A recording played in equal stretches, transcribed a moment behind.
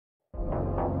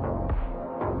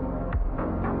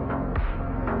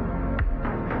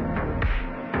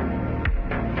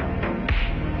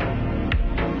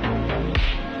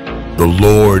The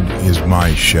Lord is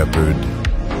my shepherd,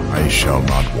 I shall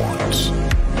not want.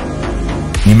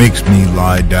 He makes me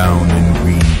lie down in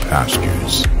green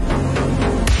pastures.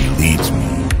 He leads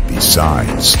me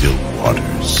beside still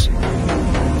waters.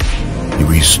 He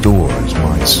restores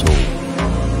my soul.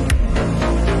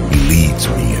 He leads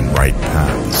me in right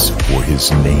paths for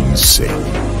his name's sake.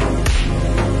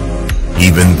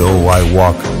 Even though I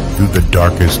walk through the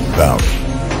darkest valley,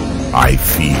 I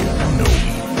fear no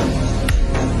evil,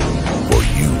 for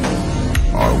you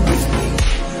are with me.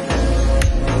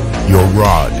 Your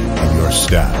rod and your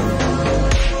staff,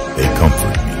 they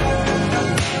comfort me.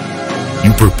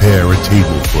 You prepare a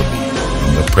table for me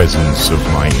in the presence of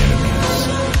my enemies.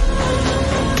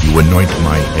 You anoint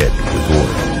my head with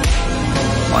oil.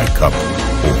 My cup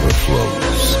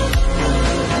overflows.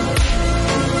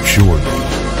 Surely,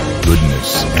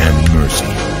 goodness and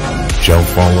mercy shall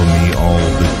follow me all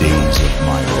the days of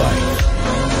my life,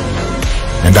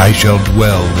 and I shall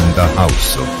dwell in the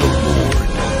house of the Lord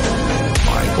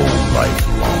my whole life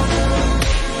long.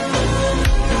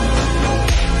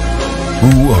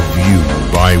 Who of you,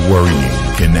 by worrying,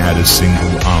 can add a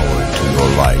single hour to your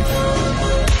life?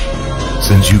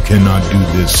 Since you cannot do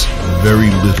this very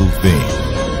little thing,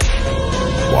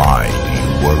 why do you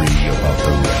worry about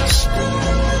the rest?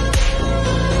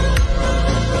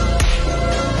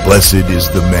 Blessed is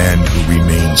the man who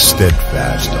remains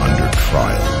steadfast under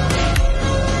trial.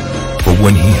 For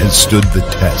when he has stood the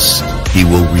test, he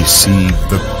will receive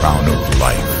the crown of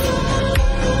life,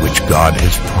 which God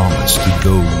has promised to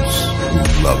those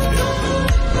who love him.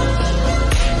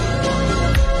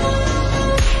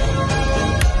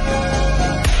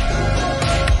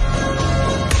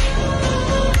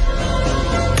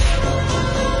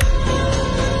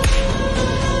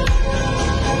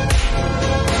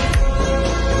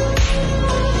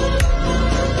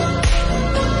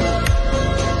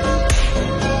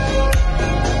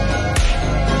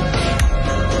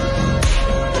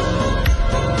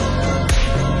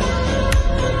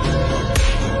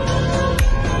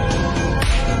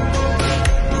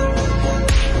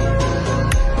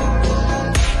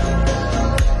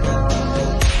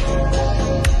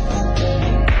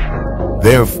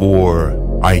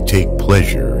 Therefore, I take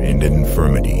pleasure in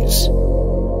infirmities,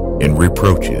 in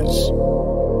reproaches,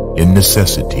 in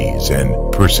necessities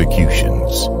and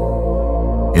persecutions,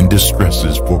 in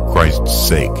distresses for Christ's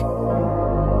sake.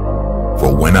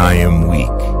 For when I am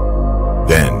weak,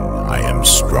 then I am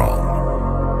strong.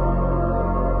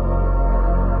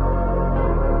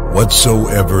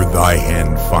 Whatsoever thy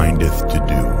hand findeth to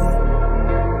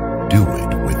do, do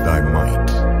it with thy might.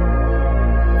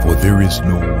 For there is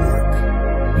no work,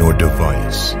 nor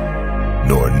device,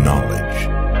 nor knowledge,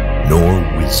 nor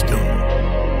wisdom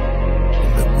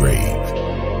in the grave,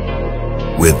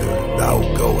 whither thou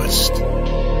goest.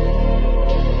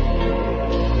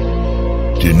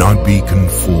 Do not be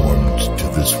conformed to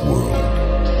this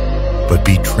world, but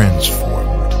be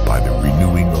transformed by the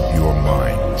renewing of your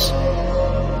minds,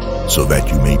 so that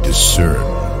you may discern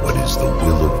what is the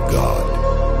will of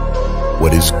God,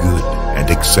 what is good and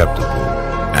acceptable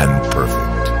and perfect.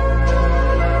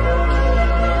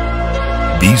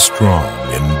 Be strong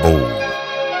and bold.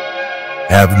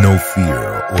 Have no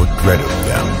fear or dread of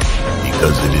them,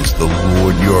 because it is the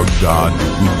Lord your God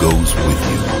who goes with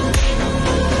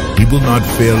you. He will not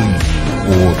fail you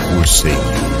or forsake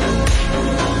you.